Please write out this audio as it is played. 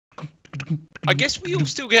I guess we all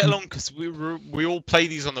still get along because we all play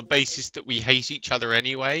these on the basis that we hate each other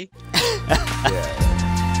anyway. Yeah.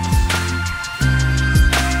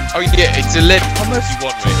 Oh yeah, it's 11. Thomas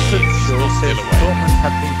really. says Dortmund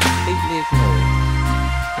have been completely ignored.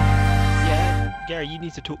 Yeah, Gary, you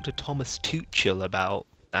need to talk to Thomas Tuchel about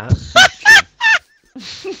that.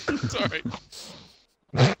 Sorry.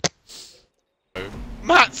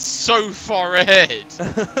 Matt's so far ahead.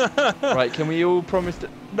 Right, can we all promise to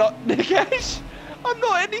not Nikesh? I'm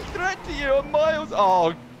not any threat to you. I'm miles.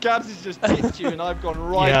 Oh, Gabbs has just hit you, and I've gone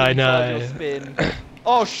right inside your spin.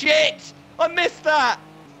 Oh shit! I missed that.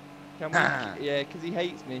 Can we? Yeah, because he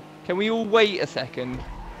hates me. Can we all wait a second?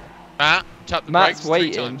 Matt, tap the Matt's brakes 3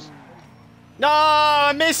 waiting. times. No,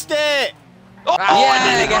 I missed it. Oh,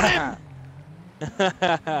 Yeah, got him.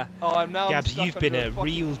 Oh, I'm now. Gabs, I'm you've stuck been under a fucking-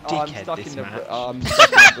 real Oh, I'm dickhead stuck this in the. match. Oh, I'm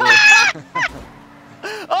stuck in the bush.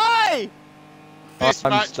 Oi! This I'm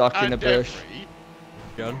match stuck in and the bush. every-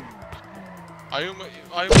 John. I almost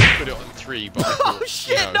put it on 3, but I thought, Oh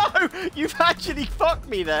shit! you know, No, you've actually fucked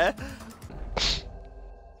me there.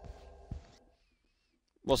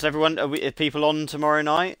 What's everyone? Are people on tomorrow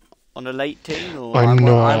night on a late team? Or? I'm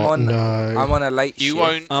on a late You shift.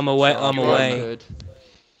 won't. I'm away. I'm You away. Good.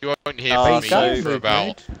 You won't hear Oh, from so- me for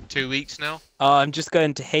about 2 weeks now. Oh, I'm just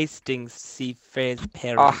going to Hastings to see Freya's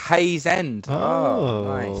parents. Oh, Hayes End.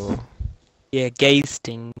 Oh, nice. Yeah,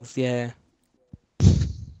 Gastings. Yeah.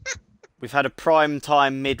 We've had a prime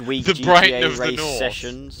time midweek The Brighton GTA of the race North.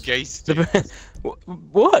 sessions. Gaston.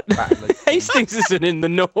 What? Battling. Hastings isn't in the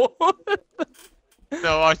north.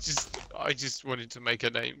 No, I just wanted to make a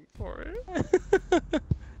name for it.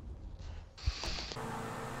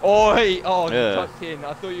 Oh, hey, oh, you Yeah. tucked in.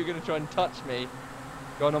 I thought you were going to try and touch me.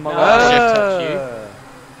 Going on my No. way. touch you.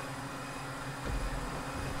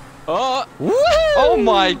 Oh! Oh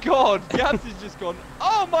my god, Gabbs has just gone,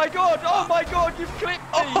 oh my god, you've clipped me!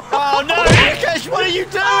 Oh no, Nikesh, what are you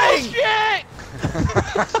doing? Shit!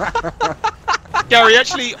 Gary,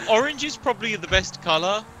 actually, orange is probably the best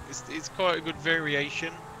colour. It's quite a good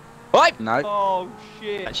variation. No. Oh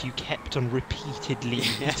shit. Actually, you kept on repeatedly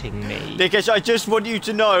hitting me. Nikesh, I just want you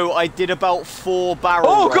to know I did about 4 barrel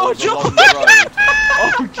Oh, God, rolls John! along the road.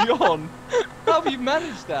 Oh, John! How have you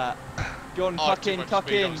managed that? John, Oh, tuck too in, much tuck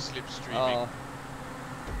speed, I in. was slipstreaming. Oh.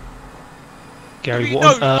 Gary, No,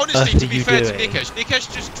 what on honestly, earth to are be you fair doing? to Nikesh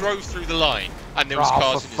just drove through the line and there was Oh,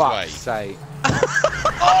 cars for in his fuck's way. sake.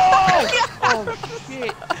 Oh! Oh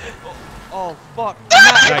shit! Oh fuck!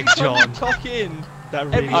 Matt, Thanks, every time you John. tuck in. That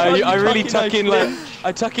Every really. time you I really tuck tuck in, in like flinch.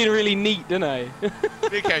 I tuck in really neat, don't I?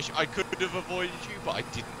 Nikesh, I could have avoided you, but I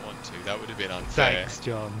didn't want to. That would have been unfair. Thanks,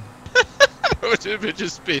 John. That would have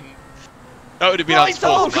just been. That would have been Right,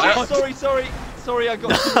 oh unsportsmanlike. god, sorry, I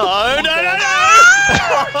got. No.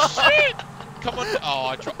 Shit! Come on. Oh,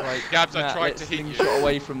 I tried. Right, Gabs, I Matt, tried let's to hit you. slingshot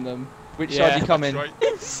away from them. Which Yeah. side you come in? Right.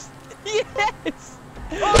 Yes.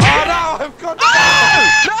 Oh no, I've got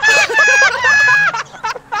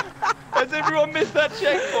Has everyone missed that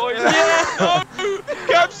checkpoint? Yeah. No!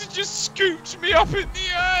 Gabs has just scooped me up in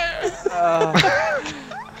the air.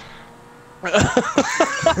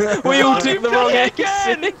 We all took the wrong it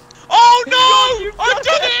exit. again! Oh no! I've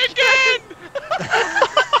done it again!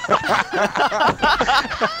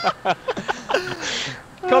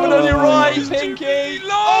 Coming on your right, He's too Pinky! busy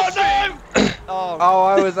laughing! Oh, Oh,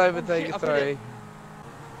 I was overtaken, Shit, sorry.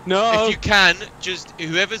 No. If you can, just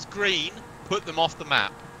whoever's green, put them off the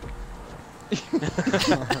map.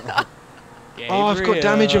 Oh, I've got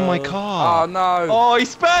damage in my Oh car. no. oh, he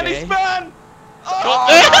span, Okay. he span! Got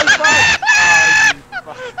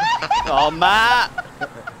Oh, Matt.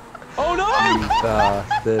 Oh no! You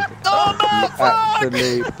bastard. You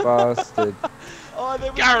absolute bastard. Oh,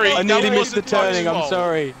 there was Gary, no- I nearly That missed the wasn't my turning. I'm fault.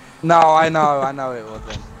 sorry. No, I know it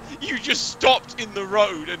wasn't. You just stopped in the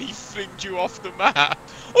road and he flinged you off the map.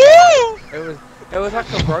 Ooh! It was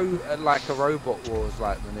like a robot wars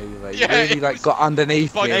like maneuver. You Yeah, really it like was got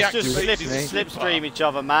underneath like me. the Let's just actual slipstream each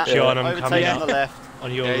other, Matt. John, I'm Overtake coming on up. the left.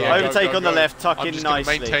 On your Yeah, right. yeah, go, Overtake go, on the go. left, tuck I'm in just gonna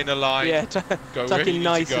nicely. maintain a line. Yeah, Go tuck ready in to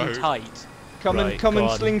nice go. and tight. Come and Right, come go and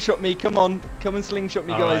on. slingshot me. Come on slingshot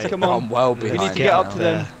me, guys. Alright. Come I'm on. well We We behind. need to get up to now.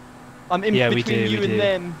 them. I'm in Yeah, we between do, you we and do.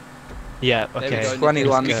 them. Yeah, we okay. go.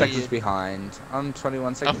 21 Nick, seconds you. behind. I'm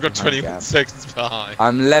 21 seconds I've got behind 21 Gab. seconds behind.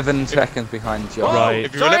 I'm 11 seconds behind John. Right.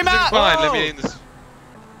 If you're Sorry, 11 seconds Matt! behind, let Whoa! me in this.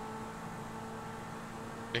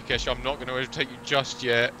 Nikesh, I'm not going to overtake you just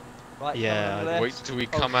yet. Right, Yeah, come on the left. Wait till we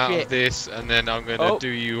Oh, come out shit. of this, and then I'm going to Oh. do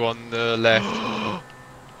you on the left.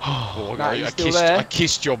 Oh, Matt, you I still kissed, there? I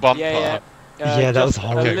kissed your bumper. Yeah. Yeah, that was just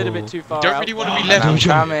horrible. A little bit too far Don't out. really want to be And level. I'm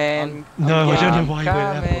John. coming. No, I don't know why we're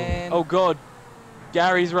coming. level. Oh god.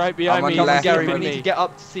 Gary's right behind I'm on me. the Come on, left, Gary, we buddy. need to get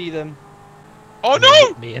up to see them. Oh and then no!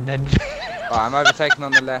 hit me, and then. Right, I'm overtaking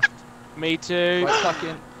on the left. Me too. Right, tuck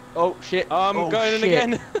in. Oh shit. I'm Oh, going in shit.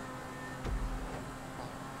 again.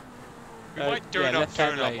 We might yeah, turn up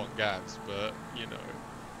left-hand lane. on Gabbs, but you know.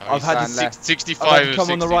 I've had to Stand left. 65 I've had to or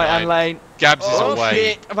come on the right hand 69. lane. Gabbs Oh is away.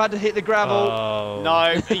 shit! I've had to hit the gravel. Oh.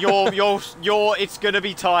 No, you're. It's gonna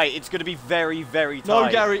be tight. It's gonna be very, very tight.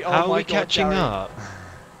 No, Gary. Oh How my are we God, catching Gary. up?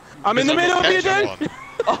 I'm in the middle of you, Catch dude. one.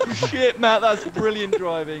 Oh shit, Matt, that's brilliant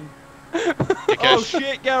driving. Nikesh, Oh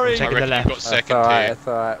shit, Gary. I Taking the reckon left. you got That's second alright, here. that's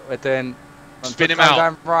alright. We're doing... Spin him I'm out.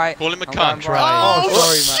 going right. Call him a I'm cunt. going right. Oh,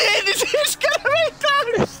 Oh, sorry, shit! This is gonna be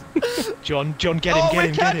close. John, get him, Oh, get we're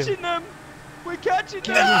him, get him. catching them. We're catching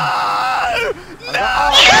them. No!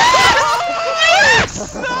 No!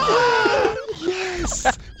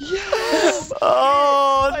 Yes! Yes!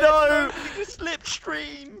 Oh no!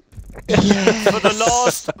 Slipstream. Yes!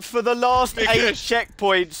 For the last 8 Nikesh.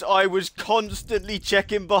 checkpoints, I was constantly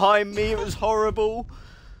checking behind me. It was horrible.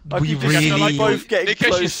 I We could just see really- both getting Nikesh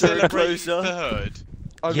is closer and celebrating closer. third.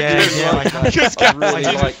 I Yeah, really yeah, like that. Because I Gabbs really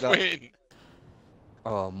didn't like that. win.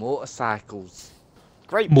 Oh, motorcycles.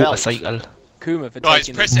 Great belt. Motorcycle. Kuma for Guys,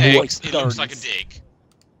 taking press the X. It white looks like a guns. dick.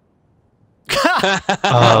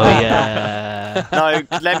 Oh yeah. No,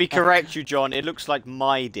 let me correct you, John. It looks like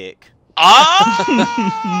my dick.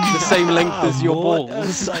 Ah! The same length as your balls.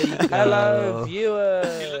 Motorcycle. Hello, viewers.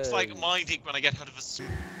 It looks like my dick when I get out of a suit.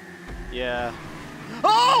 Yeah.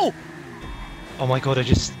 Oh! Oh my god, I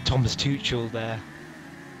just Thomas Tuchel there.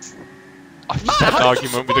 I've just had an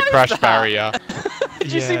argument with the crash barrier.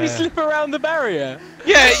 Did you see me Yeah. slip around the barrier?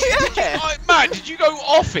 Yeah, Matt, did you go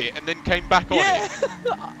off it and then came back on Yeah. it?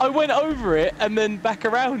 I went over it and then back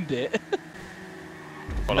around it.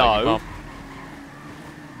 Well, No. like your mum.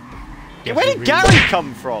 Yeah, Where we did really- Gary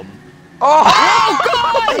come from?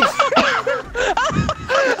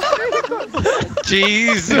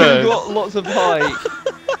 Jesus! You've got lots of height.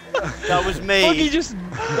 That was Foggy me. just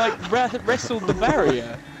like wrestled the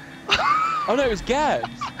barrier. Oh no, it was Gabbs.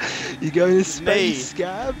 You going to Me. space,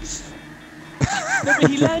 Gabbs? No, but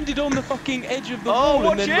he landed on the fucking edge of the Oh, wall and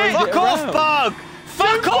watch then it. rode Fuck it off, around. Bug!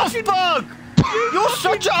 Fuck off, Bug! You're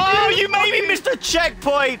such a. Oh, you made me miss the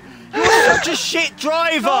checkpoint! You're such a shit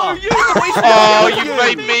driver! Oh, you. Oh, you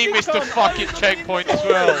made me miss the fucking checkpoint as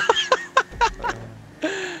well.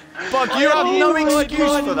 Bug, you have no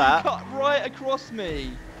excuse for You that. cut right across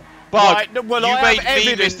me. Bug, Right, no, well, you I have made me miss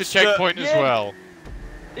evidence the that- checkpoint as Yeah. well.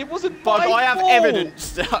 It wasn't Bug, my I have fault.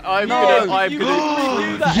 evidence. I'm No, gonna. you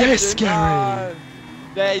redo that Yes, evidence. Gary.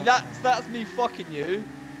 There, that's me fucking you.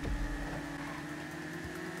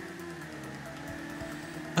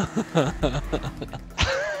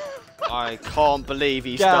 I can't believe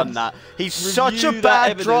he's Gabbs, done that. He's such a Review that bad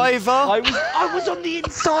evidence. driver. I was on the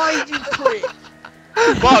inside, you prick.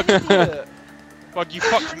 Bug, Bug, you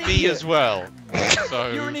fucked me as well.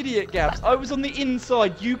 So You're an idiot, Gabbs. I was on the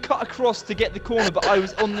inside. You cut across to get the corner, but I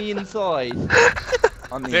was on the inside.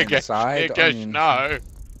 On the Nigga, inside. nigga, no.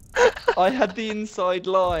 I had the inside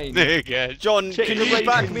line. Nigga. John, Check can the you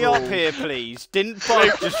back racing me up rules. here, please? Didn't Bug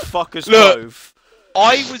just fuck us Look. both?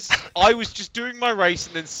 I was just doing my race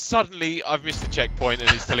and then suddenly I've missed the checkpoint and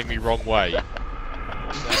it's telling me wrong way. And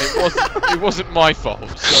it wasn't my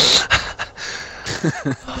fault. So.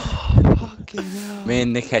 Me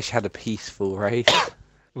and Nikesh had a peaceful race.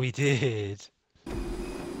 We did.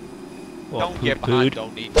 What, Don't get poo-pooed? behind,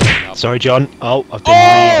 don't need to up. Sorry, John. Oh, I've been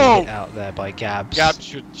Oh! really hit out there by Gabbs. Gab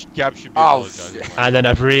should be Oh, apologising. shit. And then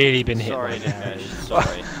I've really been hit Sorry, by Nikesh. Gary.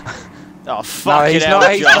 Sorry. Oh, No, fuck he's it not.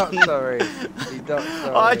 out, He's John. not sorry. He's not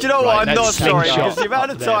sorry. Oh, do you know what? Right, I'm not let's sorry slingshot because the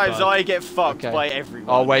amount of up there, times bud. I get fucked Okay. by everyone.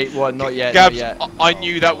 Oh wait, what? Not yet. Gabs, Not yet. I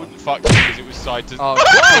knew that wouldn't fuck you because it was side to. Oh,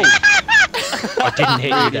 whoa! I didn't hit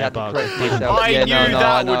you Really there, had to Bug. correct Didn't. myself. I Yeah, knew no, no, that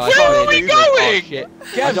I know, would I fuck did. me Oh, going. shit.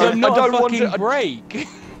 Gabbs, I I'm not don't a want fucking to- break.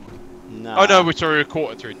 No. Oh no, we're sorry, we're a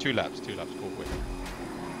quarter through. Two laps, cool. Quick.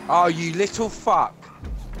 Oh, you little fuck.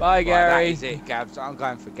 Bye, Right, that Gary. is it, Gabs. I'm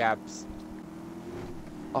going for Gabs.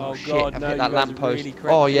 Oh, shit, God, I've no, hit you that guys are lamppost. really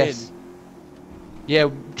Oh crept yes. in. Yeah,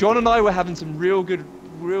 John and I were having some real good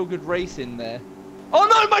racing there. Oh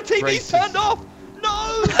no, my TV's Races. turned off!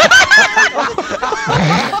 No!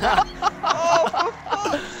 Oh, for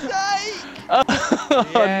fuck's sake! Oh,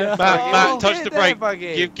 Yeah, no. Matt, touch get the there, brake.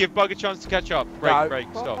 Buggy. Give Bug a chance to catch up. No. Brake,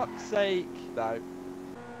 For stop. fuck's sake. No.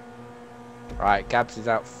 Right, Gabs is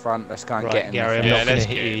out front. Let's go and Right, get him. Gary, I'm Yeah, not going let's to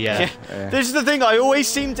hit get you it. yet. Yeah. This is the thing, I always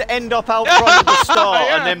seem to end up out front at the start,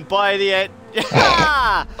 Yeah. and then by the end...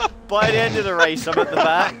 by the end of the race, I'm at the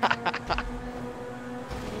back.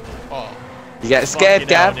 Oh. You get scared,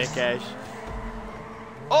 Fucking hell, Gabs? Nikesh.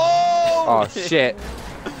 Oh! Oh shit.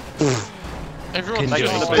 Everyone's Thanks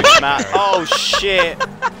Thanks for for the the boost, Matt. Oh shit!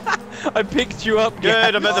 I picked you up.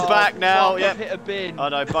 Good, I'm at the back now. I've Yep. hit a bin. Oh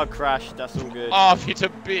no, bug crashed. That's all good. Oh, I've hit a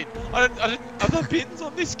bin. I didn't, are there bins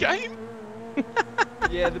on this game?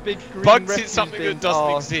 Yeah, the big green Bugs refuse is something that bins. doesn't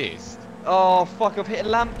Oh, exist. oh fuck! I've hit a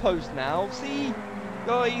lamppost now. See,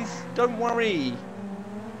 guys, don't worry.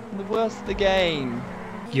 I'm the worst of the game.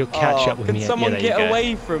 You'll catch Oh, up with Can me. someone yeah, there you get go.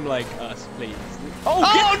 away from like us, please?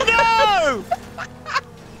 Oh no!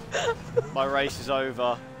 My race is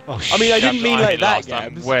over. Oh, I mean, I shit. didn't mean I'm like in that, last.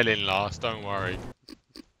 I'm Gabbs. well in last. Don't worry.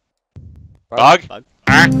 Bug. Bug.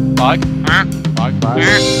 Bug. Bug. Bug.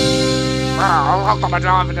 I've got my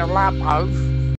drive in the lamppost.